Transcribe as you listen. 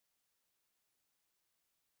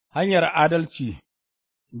Hanyar adalci,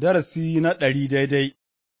 darasi na 100 daidai,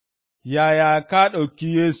 yaya ka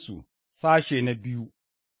ɗauki Yesu, sashe na 2.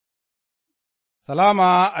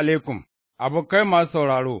 Salama alaikum, abokai masu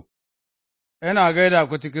sauraro, ina gaida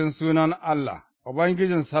ku cikin sunan Allah,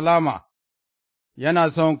 Ubangijin Salama, yana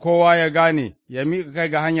son kowa ya gane ya miƙa kai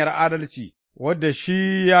ga hanyar adalci wadda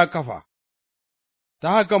shi ya kafa, ta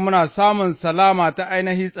haka muna samun salama ta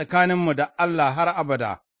ainihi tsakaninmu da Allah har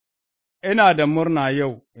abada. Ina da murna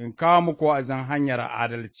yau in kawo muku wa'azin hanyar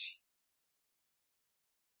adalci.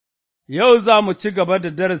 Yau za mu ci gaba da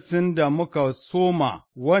darasin da muka soma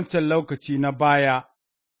wancan lokaci na baya,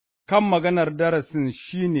 kan maganar darasin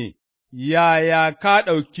shi ne, yaya ka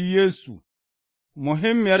ɗauki Yesu,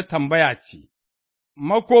 muhimmiyar tambaya ce,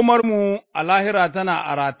 makomarmu a lahira tana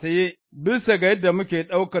a rataye bisa ga yadda muke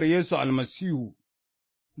ɗaukar Yesu almasihu.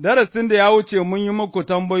 Darasin da ya wuce mun yi muku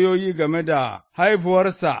tambayoyi game da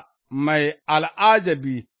haifuwarsa mai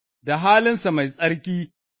al'ajabi, da halinsa mai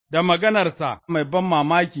tsarki, da maganarsa mai ban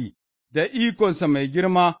mamaki, da ikonsa mai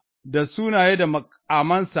girma, da sunaye da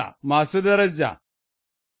makamansa masu daraja.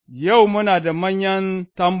 Yau muna da manyan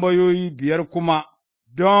tambayoyi 5 kuma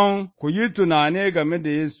don ku yi tunane game da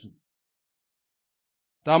Yesu.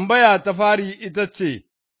 Tambaya ta fari ita ce,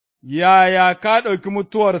 yaya ka ɗauki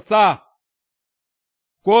mutuwarsa,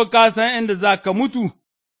 ko ka san inda za ka mutu?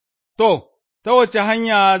 To, ta wace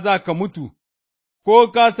hanya za ka mutu, ko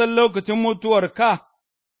ka san lokacin mutuwarka?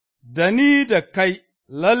 Da ni da kai,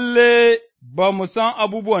 lalle ba mu san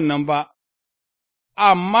abubuwan nan ba,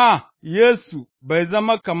 amma Yesu bai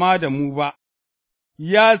zama kama da mu ba,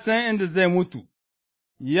 ya san inda zai mutu,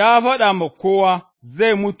 ya faɗa ma kowa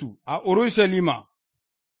zai mutu a Urushalima,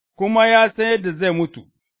 kuma ya san yadda zai mutu,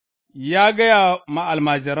 ya gaya ma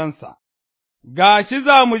almajiransa, ga shi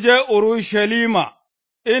za mu je Urushalima,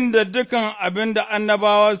 inda dukan abin da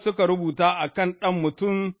annabawa suka rubuta a kan Ɗan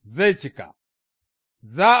Mutum zai cika,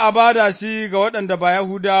 za a ba da shi ga waɗanda ba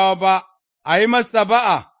Yahudawa ba, a yi masa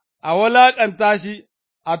ba'a, a walaƙanta shi,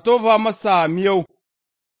 a tofa masa miyau,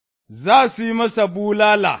 za su yi masa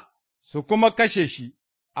bulala, su kuma kashe shi,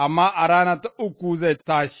 amma a rana ta 3 zai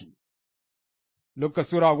tashi. Luka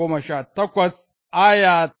Sura 18,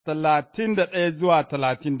 aya 31 zuwa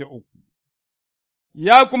 33.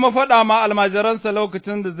 Ya kuma faɗa ma almajiransa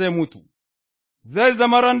lokacin da zai mutu, zai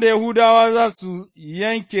zama ran da Yahudawa za su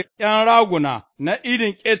yanke ’yan raguna na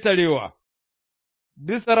idin ƙetarewa,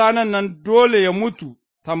 bisa ranan nan dole ya mutu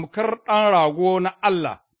tamkar ɗan rago na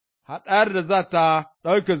Allah, haɗayar da za ta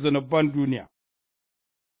ɗauke zunuban duniya.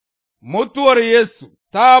 Mutuwar Yesu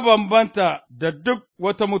ta bambanta da duk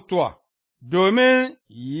wata mutuwa, domin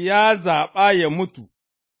ya zaɓa ya mutu.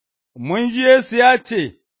 Mun ji Yesu ya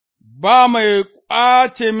ce, Ba mai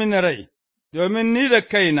ƙwace mini rai, domin ni da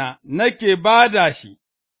kaina nake ba da shi,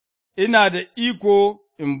 ina da iko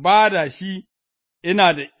in ba da shi,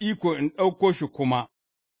 ina da iko in ɗauko shi kuma.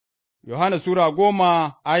 Yohana Sura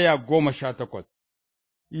 10, aya 18.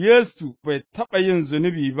 Yesu bai taɓa yin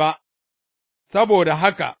zunubi ba, saboda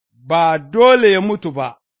haka ba dole ya mutu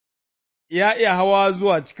ba, ya iya hawa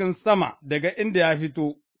zuwa cikin sama daga inda ya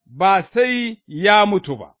fito, ba sai ya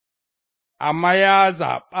mutu ba, amma ya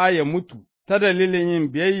zaɓa ya mutu ta dalilin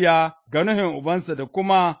yin biyayya ga nuhin Ubansa da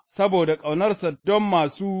kuma saboda ƙaunarsa don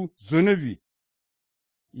masu zunubi,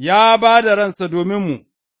 ya ba da ransa dominmu,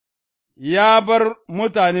 ya bar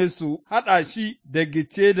mutane su haɗa shi da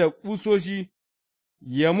gice da ƙusoshi,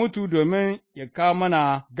 ya mutu domin ya kawo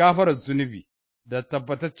mana gafarar zunubi da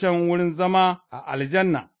tabbataccen wurin zama a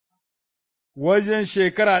aljanna. Wajen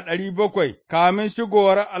shekara 700 kamin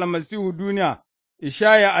shigowar almasihu duniya,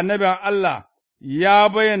 Ishaya annabin Allah ya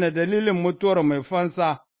bayyana dalilin mutuwar mai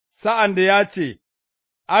fansa, sa'an da ya ce,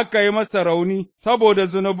 Aka yi masa rauni saboda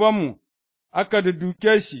zunubanmu, aka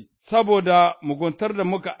duduke shi saboda muguntar da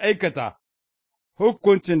muka aikata,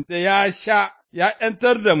 hukuncin da ya sha ya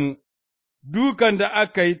 ’yantar da mu, dukan da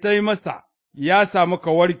aka yi ta yi masa ya sa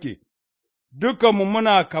muka warke, dukanmu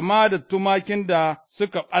muna kama da tumakin da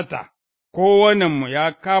suka ɓata, kowanenmu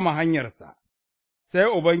ya kama hanyarsa, sai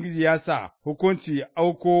Ubangiji ya sa hukunci ya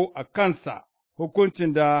auko a kansa,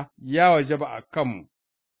 hukuncin da ya wajaba a kanmu.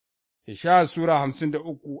 Ishaya Sura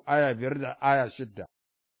 53, aya 5 da aya 6.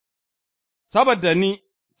 Saboda ni,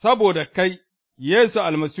 saboda kai, Yesu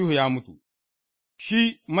almasihu ya mutu,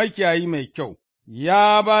 shi makiyayi mai kyau,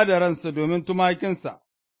 ya ba da ransa domin tumakinsa,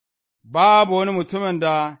 babu wani mutumin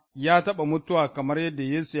da ya taɓa mutuwa kamar yadda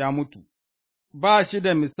Yesu ya mutu, ba shi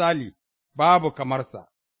da misali, babu kamarsa.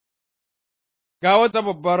 Ga wata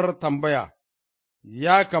babbar tambaya,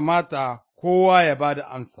 ya kamata kowa ya ba da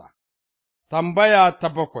amsa. Tambaya ta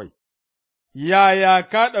 7, yaya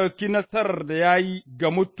ka ɗauki nasarar da ya yi ga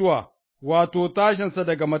mutuwa wato tashinsa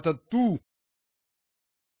daga matattu.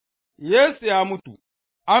 Yesu ya mutu,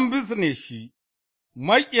 an bizne shi,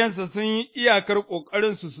 maƙiyansa sun yi iyakar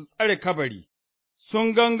ƙoƙarinsu su tsare kabari,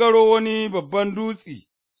 sun gangaro wani babban dutse,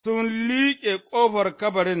 sun liƙe ƙofar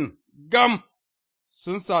kabarin gam,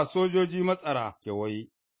 sun sa sojoji matsara kewaye,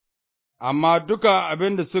 amma duka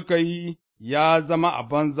abin da suka yi ya zama a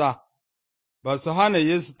banza, ba su hana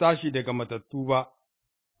Yesu tashi daga matattu ba.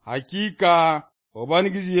 Hakika,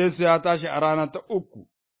 Ubangiji Yesu ya tashi a rana ta uku,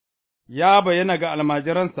 ya bayyana ga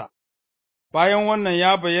almajiransa, bayan wannan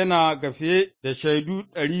ya bayyana ga fiye da shaidu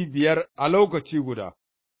 500 a lokaci guda.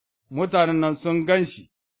 Mutanen nan sun gan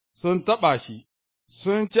shi, sun taɓa shi,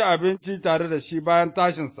 sun ci abinci tare da shi bayan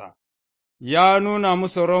tashinsa, ya nuna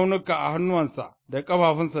musu raunuka a hannuwansa da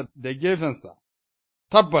ƙafafunsa da gefensa,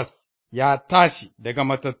 tabbas ya tashi daga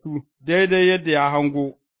matattu daidai yadda ya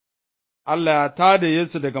hango. Allah ya tā da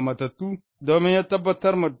Yesu daga matattu domin ya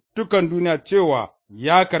tabbatar ma dukan duniya cewa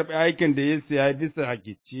ya karɓi aikin da Yesu ya yi bisa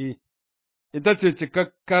hakicce, ita ce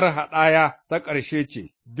cikakkar haɗaya ta ƙarshe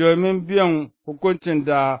ce, domin biyan hukuncin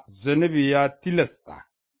da zunubi ya tilasta.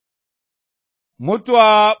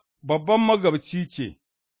 Mutuwa babban magabci ce,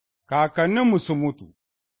 kakanninmu sun mutu,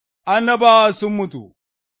 annabawa sun mutu,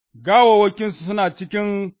 gawawwakinsu suna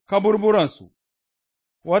cikin kaburburansu,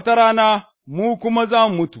 wata rana mu kuma za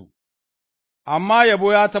mu mutu. Amma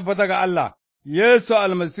yabo ya tabbata ga Allah, Yesu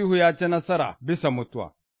almasihu ya ci nasara bisa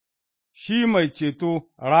mutuwa, shi mai ceto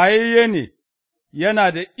rayayye ne,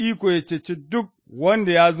 yana da iko ya ceci duk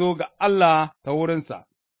wanda ya zo ga Allah ta wurinsa,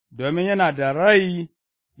 domin yana da rai,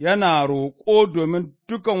 yana roƙo domin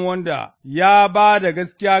dukan wanda ya ba da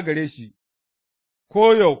gaskiya gare shi.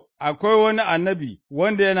 Ko yau akwai wani annabi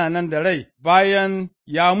wanda yana nan da rai bayan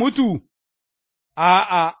ya mutu?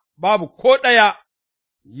 A'a, babu ko ɗaya.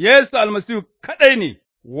 Yesu almasihu kaɗai ne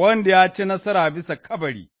wanda ya ci nasara bisa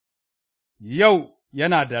kabari, yau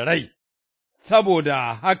yana da rai,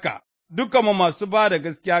 saboda haka dukanmu masu ba da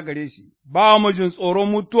gaskiya gare shi, ba mu jin tsoron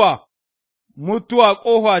mutuwa, mutuwa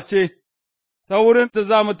ƙofa ce, ta wurinta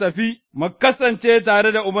za mu tafi, mu kasance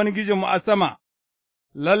tare da Ubangijinmu a sama,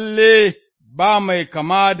 lalle ba mai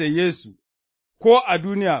kama da Yesu, ko a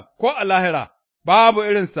duniya ko a lahira, babu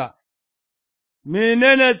irinsa.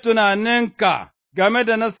 Menene tunaninka game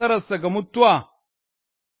da nasararsa ga mutuwa?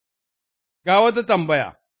 Ga wata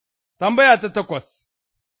tambaya, tambaya ta 8,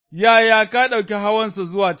 yaya ka ɗauki hawansa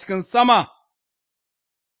zuwa cikin sama?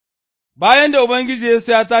 Bayan da Ubangiji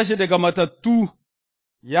Yesu ya tashi daga matattu,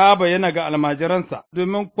 ya bayyana ga almajiransa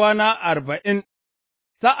domin kwana 40,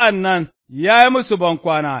 sa'an nan ya yi musu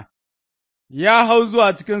bankwana, ya hau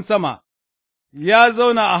zuwa cikin sama, ya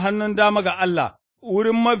zauna a hannun dama ga Allah,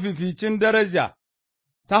 wurin mafificin daraja,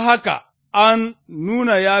 ta haka an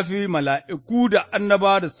nuna ya fi mala'iku da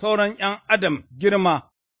annaba da sauran ’yan adam girma,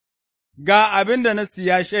 ga abin da Nassi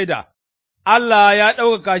ya shaida, Allah ya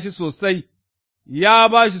ɗaukaka shi sosai, ya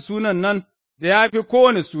ba shi sunan nan da ya fi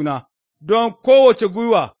kowane suna, don kowace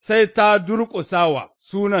gwiwa sai ta durƙusa wa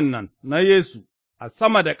sunan nan na Yesu a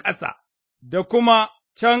sama da ƙasa, da kuma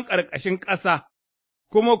can ƙarƙashin ƙasa,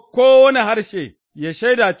 kuma kowane harshe ya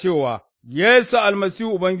shaida cewa Yesu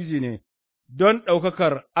almasihu Ubangiji ne, don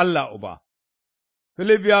ɗaukakar Allah Uba.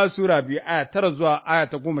 Filibiyawa Sura 2 aya 9 zuwa aya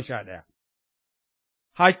ta 11.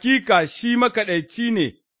 Hakika shi makaɗaici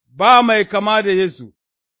ne, ba mai kama da Yesu.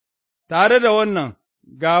 Tare da wannan,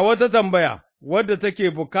 ga wata tambaya wadda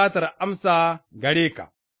take bukatar amsa gare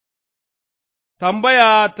ka.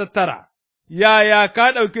 Tambaya ta 9, yaya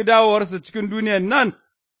ka ɗauki dawowarsa cikin duniyan nan?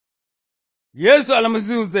 Yesu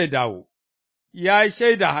almasihu zai dawo, ya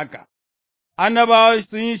shaida haka, annabawa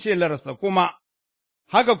sun yi shelarsa kuma,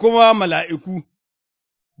 haka kuma mala'iku,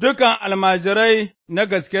 dukan almajirai na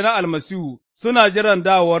gaske na almasihu suna jiran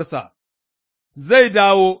dawowarsa, zai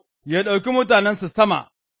dawo ya ɗauki mutanensa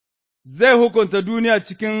sama, zai hukunta duniya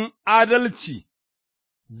cikin adalci,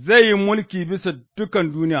 zai yi mulki bisa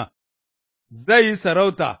dukan duniya, zai yi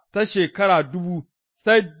sarauta ta shekara 1000,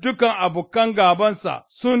 sai dukan abokan gabansa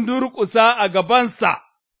sun durƙusa a gabansa.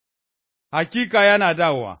 Hakika yana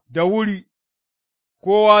dawowa da wuri,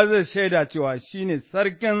 kowa zai shaida cewa shi ne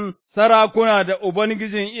sarkin sarakuna da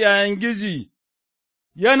Ubangijin iyayen giji,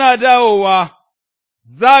 yana dawowa,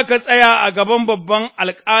 za ka tsaya a gaban babban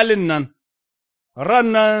alƙalin nan,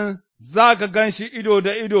 ran nan za ka gan shi ido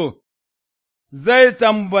da ido, zai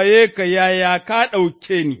tambaye ka yaya ka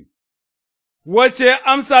ɗauke ni, wace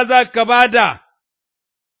amsa za ka ba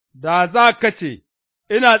da za ka ce,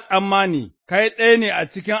 ina tsammani kai ɗaya ne a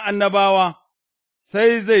cikin annabawa,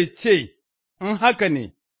 sai zai ce, in haka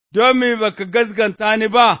ne, don me ba ka gaskanta ni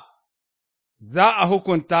ba, za a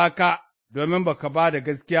hukunta ka domin baka ba da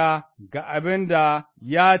gaskiya ga abin da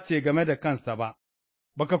ya ce game da kansa ba,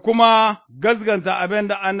 baka kuma gaskanta abin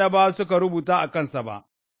da annaba suka rubuta a kansa ba,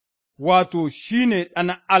 wato, shi ne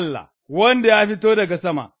ɗan Allah, wanda ya fito daga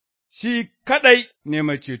sama, shi kaɗai ne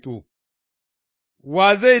mai ceto.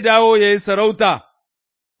 Wa zai dawo ya yi sarauta,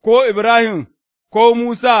 ko Ibrahim, ko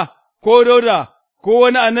Musa, ko Dauda, ko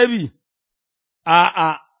wani annabi?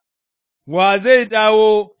 A'a, wa zai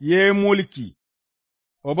dawo ya yi mulki,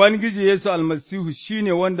 Ubangiji Yesu almasihu shi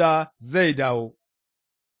ne wanda zai dawo,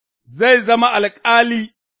 zai zama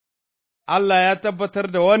alƙali. Allah ya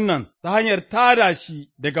tabbatar da wannan ta hanyar tada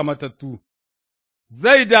shi daga matattu,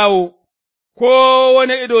 zai dawo,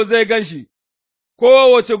 kowane ido zai gan shi,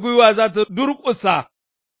 kowace gwiwa za ta durƙusa,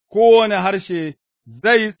 kowane harshe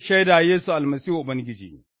zai shaida Yesu almasihu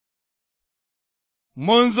Ubangiji.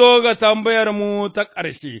 Mun zo ga tambayarmu ta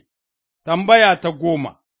ƙarshe, tambaya ta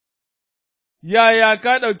 10, yaya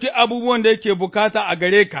ka ɗauki abubuwan da yake bukata a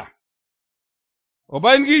gare ka?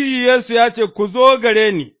 Ubangiji Yesu ya ce, Ku zo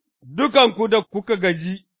gare ni, dukanku da kuka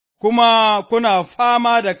gaji, kuma kuna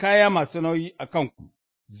fama da kaya masu nauyi a kanku,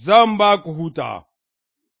 zan ba ku hutawa,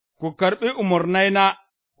 ku karɓi umarnaina,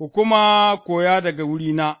 ku kuma koya daga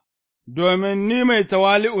wurina, domin ni mai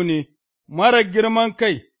tawali'u ne, marar girman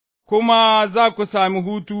kai, kuma za ku sami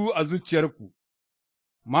hutu a zuciyarku.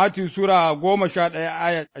 Matiyu Sura 11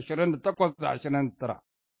 aya 28 da 29.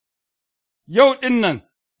 Yau ɗin nan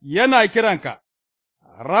yana kiranka,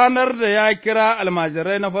 ranar da ya kira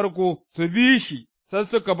almajirai na farko su bi shi, sai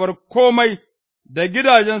suka bar komai da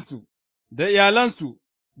gidajensu, da iyalansu,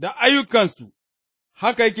 da ayyukansu,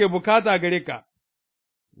 haka yake bukata gare ka.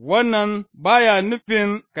 Wannan baya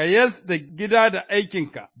nufin ka da gida da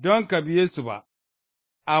aikinka don ka biye su ba,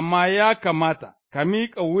 amma ya kamata ka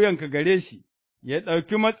miƙa wuyanka gare shi, ya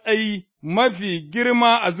ɗauki matsayi mafi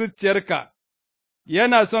girma a zuciyarka,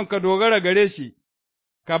 yana son ka dogara gare shi,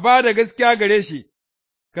 ka ba da gaskiya gare shi,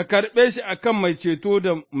 ka karɓe shi a kan mai ceto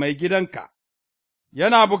da mai gidanka,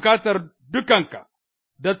 yana bukatar dukanka,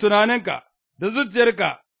 da tunaninka, da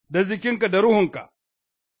zuciyarka, da jikinka, da ruhunka.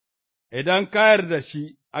 Idan ka yarda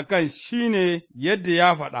shi akan shi ne yadda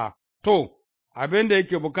ya faɗa, to, abin da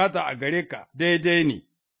yake bukata a gare ka daidai ne.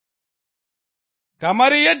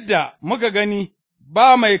 Kamar yadda muka gani,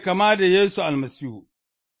 ba mai kama da Yesu almasihu,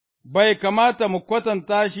 bai kamata mu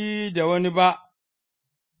kwatanta shi da wani ba,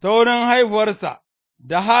 ta wurin haifuwarsa,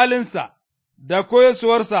 da halinsa, da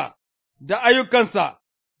koyaswarsa, da ayyukansa,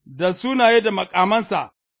 da sunaye da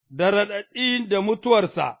makamansa, da raɗaɗi da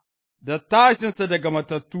mutuwarsa, da tashinsa daga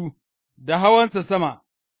matattu, da hawansa sama,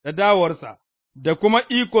 da dawarsa, da kuma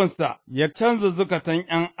ikonsa ya canza zukatan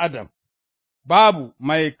 ’yan adam, babu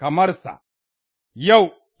mai kamarsa.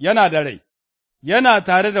 Yau yana da rai, yana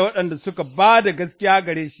tare da waɗanda suka ba da gaskiya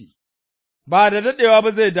gare shi, ba da daɗewa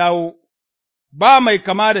ba zai dawo, ba mai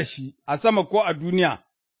kama da shi a sama ko a duniya,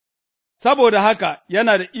 saboda haka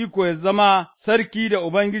yana da iko ya zama sarki da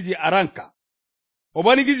Ubangiji a ranka.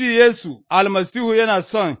 Ubangiji Yesu almasihu yana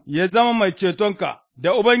son ya zama mai cetonka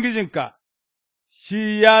da Ubangijinka,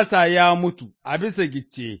 shi ya sa ya mutu a bisa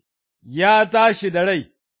gicce, ya tashi da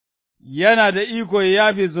rai, yana da iko ya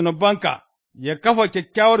yafe zunubanka, ya kafa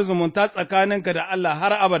kyakkyawar zumunta tsakaninka da Allah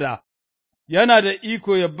har abada, yana da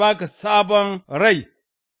iko ya baka sabon rai,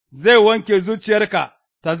 zai wanke zuciyarka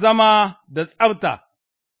ta zama da tsabta,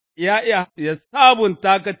 ya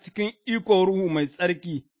sabunta ka cikin ikon Ruhu mai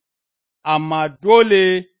tsarki, amma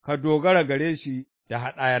dole ka dogara gare shi da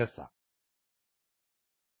haɗayarsa.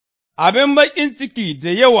 Abin baƙin ciki da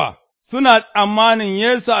yawa suna tsammanin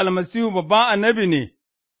Yesu almasihu babban annabi ne,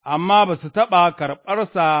 amma ba su taɓa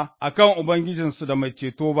karɓarsa a kan Ubangijinsu da mai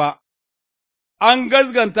ceto ba. An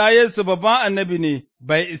gazganta Yesu babban annabi ne,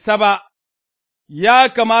 bai isa ba, ya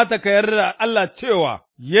kamata ka yarda da Allah cewa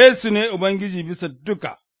Yesu ne Ubangiji bisa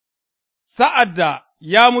duka. Sa'ad da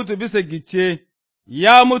ya mutu bisa gicce,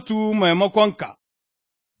 ya mutu maimakonka,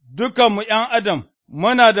 dukanmu ’yan adam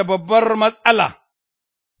muna da babbar matsala,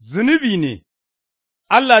 zunubi ne,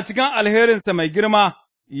 Allah cikin alherinsa mai girma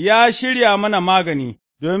ya shirya mana magani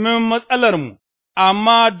domin matsalarmu,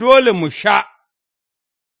 amma dole mu sha.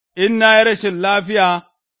 In na yi rashin lafiya,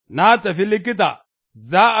 na tafi likita,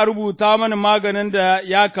 za a rubuta mani maganin da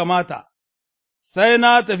ya kamata, sai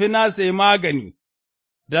na tafi na sayi magani,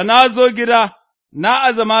 da na zo gida, na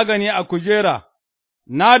aza magani a kujera,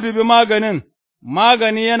 na dubi maganin,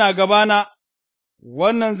 magani yana gabana,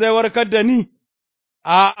 wannan zai warkar da ni?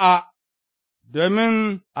 A'a,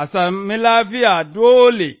 domin a sami lafiya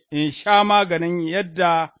dole in sha maganin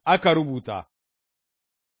yadda aka rubuta.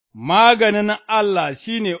 Maganin Allah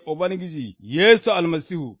shi ne Ubangiji Yesu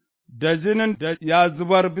almasihu da jinin da ya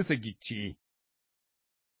zubar bisa gicciye.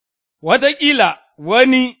 Wataƙila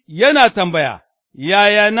wani yana tambaya,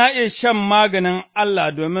 yaya na iya shan maganin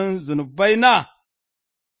Allah domin zunubaina?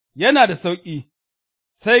 Yana da sauƙi,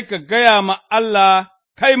 sai ka gaya ma Allah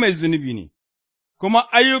kai mai zunubi ne, kuma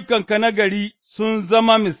ayyukanka na gari sun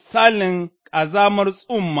zama misalin ƙazamar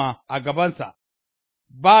tsumma a gabansa,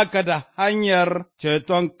 ba ka da hanyar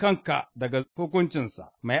ceton kanka daga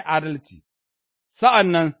hukuncinsa mai adalci.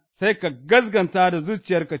 Sa'an nan sai ka gazganta da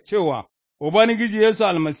zuciyarka cewa Ubangiji Yesu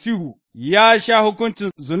Almasihu ya sha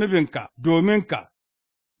hukuncin zunubinka dominka,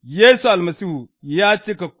 Yesu Almasihu ya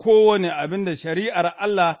cika kowane abin da shari'ar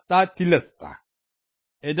Allah ta tilasta.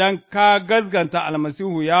 Idan ka gazganta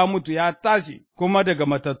Almasihu ya mutu ya tashi kuma daga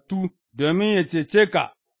matattu domin ya cece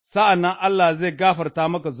ka, sa'an nan Allah zai gafarta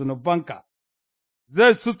maka zunubanka,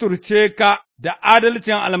 zai suturce ka da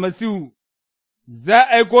adalcin Almasihu, zai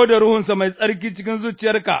aiko da Ruhunsa mai tsarki cikin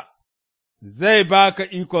zuciyarka, zai ba ka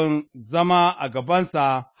ikon zama a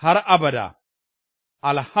gabansa har abada.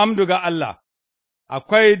 Alhamdu ga Allah,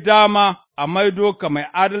 akwai dama a maido ka mai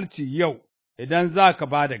adalci yau idan za ka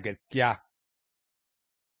ba da gaskiya.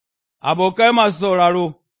 Abokai masu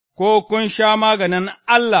sauraro, ko kun sha maganin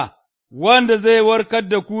Allah wanda zai warkar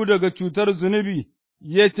da ku daga cutar zunubi,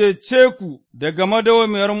 ya cece ku daga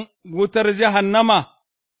madawwamiyar wutar jahannama,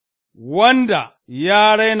 wanda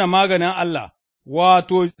ya raina maganin Allah,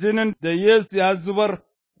 wato jinin da Yesu ya zubar,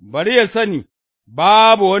 bari ya sani,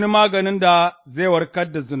 babu wani maganin da zai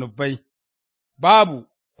warkar da zunubai, babu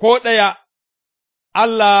ko ɗaya,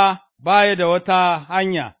 Allah baya da wata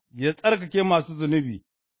hanya ya tsarkake masu zunubi,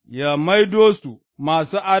 ya maido su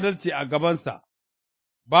masu adalci a gabansa,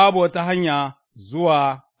 babu wata hanya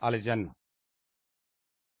zuwa aljanna.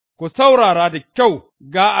 Ku saurara da kyau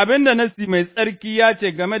ga abin da Nassi mai tsarki ya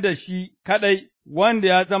ce game da shi kaɗai, wanda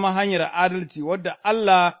ya zama hanyar adalci wadda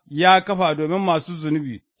Allah ya kafa domin masu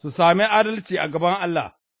zunubi su sami adalci a gaban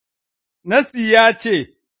Allah. Nassi ya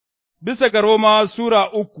ce, bisa ga Romawa Sura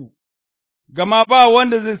 3, gama ba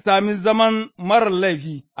wanda zai sami zaman marar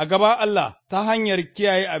laifi a gaban Allah ta hanyar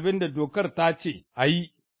kiyaye abin da dokar ta ce a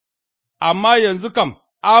yi, amma yanzu kam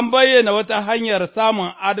an bayyana wata hanyar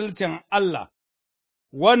samun adalcin Allah,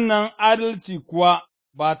 wannan adalci kuwa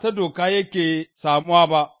ba ta doka yake samuwa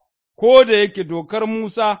ba, ko da yake dokar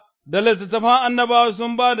Musa da littattafan annabawa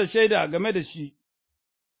sun ba da shaida game da shi,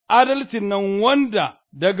 adalcin nan wanda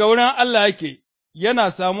daga wurin Allah yake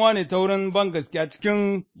yana samuwa ne ta wurin bangaskiya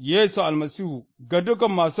cikin Yesu Almasihu ga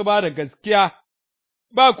dukan masu ba da gaskiya,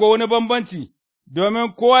 ba ko wani bambanci,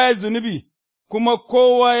 domin kowa ya zunubi, kuma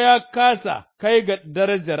kowa ya kasa kai ga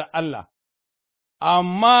darajar Allah,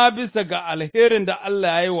 amma bisa ga alherin da Allah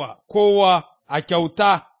ya yi wa kowa a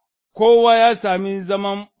kyauta, kowa ya sami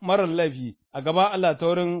zaman marar laifi a gaban Allah ta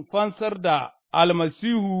wurin fansar da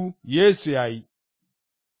Almasihu Yesu ya yi.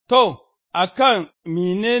 To, a kan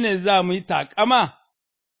menene za mu yi taƙama?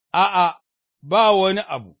 A'a, ba wani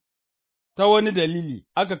abu, ta wani dalili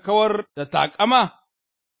aka kawar da taƙama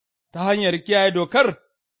ta hanyar kiyaye dokar?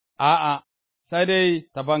 A'a, sai dai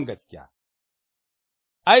ta bangaskiya.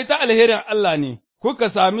 Ai, ta alherin Allah ne kuka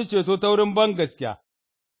sami ceto ta wurin bangaskiya,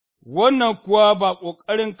 wannan kuwa ba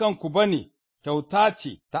ƙoƙarin kanku ba ne, kyauta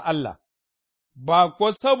ce ta Allah, ba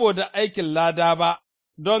kuwa saboda aikin lada ba,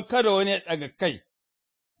 don kada wani ya ɗaga kai.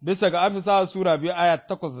 Bisa ga Afisawa Sura 2 aya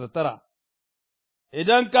 8 da 9,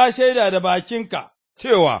 idan ka shaida da bakinka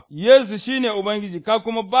cewa Yesu shi ne Ubangiji, ka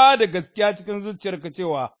kuma ba da gaskiya cikin zuciyarka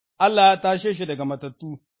cewa Allah ya tashe shi daga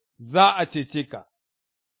matattu, za a cece ka,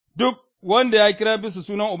 duk wanda ya kira bisa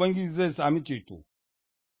sunan Ubangiji zai sami ceto.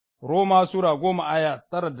 Roma Sura 10 aya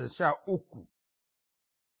 9 da 13.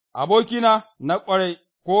 Abokina na ƙwarai,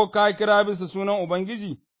 ko ka kira bisa sunan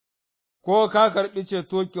Ubangiji, ko ka karɓi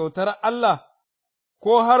ceto kyautar Allah,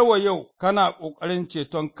 ko har wa yau kana ƙoƙarin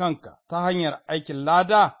ceton kanka ta hanyar aikin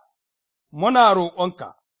lada, muna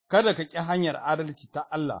roƙonka kada ka ƙi hanyar adalci ta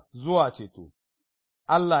Allah zuwa ceto.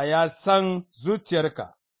 Allah ya san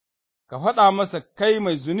zuciyarka, ka faɗa masa kai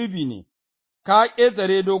mai zunubi ne, ka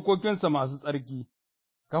ƙetare dokokinsa masu tsarki,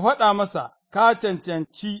 ka faɗa masa ka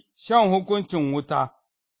cancanci shan hukuncin wuta,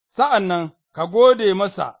 sa'an nan ka gode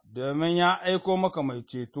masa domin ya aiko maka mai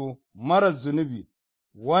ceto marar zunubi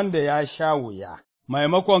wanda ya sha wuya.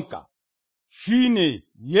 Maimakonka, shi ne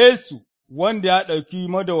Yesu wanda ya ɗauki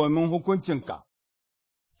madawwamin hukuncinka,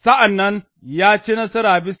 sa'an nan ya ci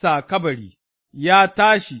nasara bisa kabari, ya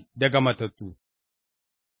tashi daga matattu.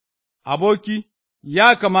 Aboki,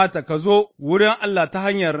 ya kamata ka zo wurin Allah ta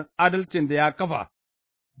hanyar adalcin da ya kafa,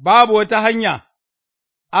 babu wata hanya,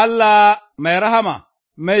 Allah mai rahama,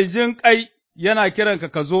 mai jinƙai yana kiranka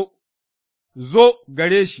ka zo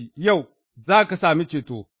gare shi yau za ka sami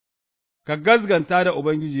ceto. Ka gazganta da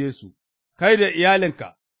Ubangiji Yesu, kai da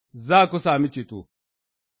iyalinka, za ku sami ceto.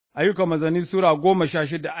 Ayyukan Manzanni Sura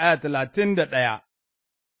 16 aya 31.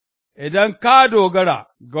 Idan ka dogara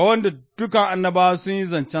ga wanda dukan annabawa sun yi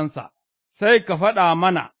zancensa, sai ka faɗa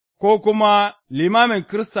mana ko kuma limamin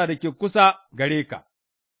Kirista da ke kusa gare ka.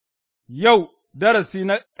 Yau darasi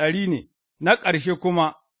na 100 ne, na ƙarshe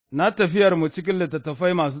kuma na tafiyarmu cikin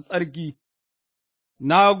littattafai masu tsarki.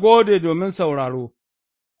 Na gode domin sauraro,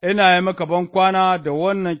 ina yi maka bankwana da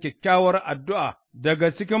wannan kyakkyawar addu'a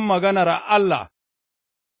daga cikin maganar Allah.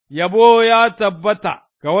 Yabo ya tabbata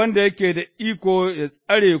ga wanda yake da iko ya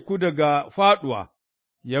tsare ku daga faɗuwa,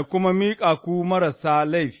 ya kuma miƙa ku marasa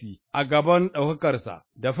laifi a gaban ɗaukakarsa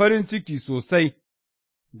da farin ciki sosai,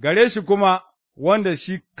 gare shi kuma wanda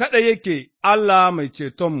shi kaɗai yake Allah mai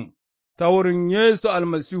cetonmu, ta wurin Yesu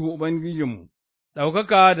almasihu Ubangijinmu,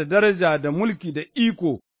 ɗaukaka da daraja da mulki da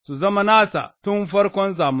iko su zama nasa tun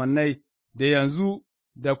farkon zamanai, da yanzu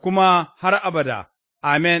da kuma har abada.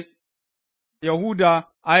 Amen. Yahuda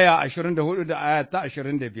aya 24 da aya ta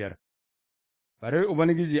 25. Bari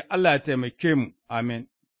Ubangiji Allah ya taimake mu, amen.